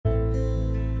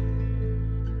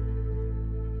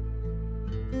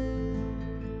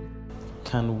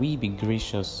Can we be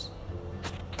gracious?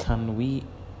 Can we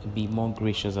be more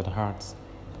gracious at heart?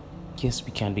 Yes,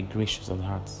 we can be gracious at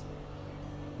heart.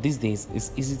 These days,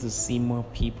 it's easy to see more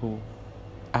people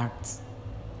act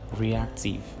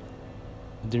reactive.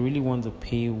 They really want to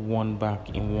pay one back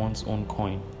in one's own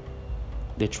coin.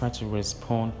 They try to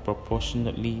respond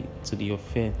proportionately to the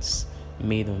offense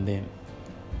made on them.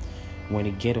 When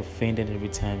they get offended every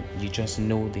time, you just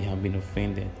know they have been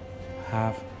offended.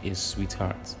 Have a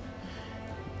sweetheart.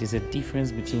 There's a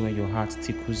difference between when your heart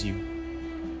tickles you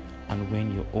and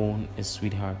when you own a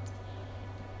sweetheart.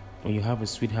 When you have a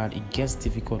sweetheart, it gets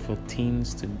difficult for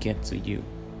things to get to you.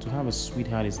 To have a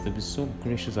sweetheart is to be so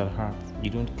gracious at heart,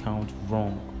 you don't count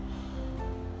wrong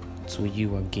to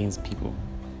you against people.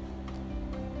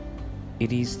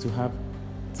 It is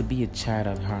to be a child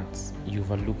at heart, you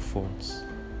overlook faults.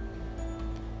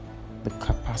 The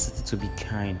capacity to be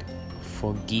kind,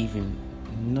 forgiving,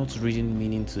 not reading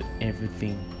meaning to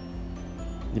everything.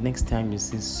 The next time you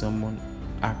see someone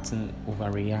acting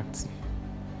overreactive,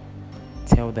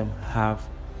 tell them have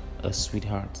a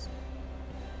sweetheart.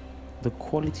 The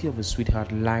quality of a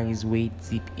sweetheart lies way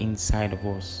deep inside of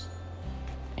us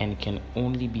and can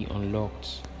only be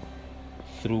unlocked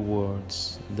through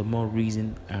words. The more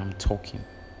reason I am talking.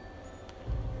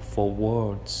 For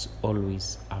words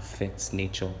always affects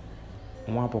nature.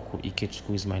 Nwaboko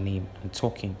Ikechukwu is my name, and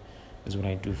talking is what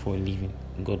I do for a living.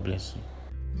 God bless you.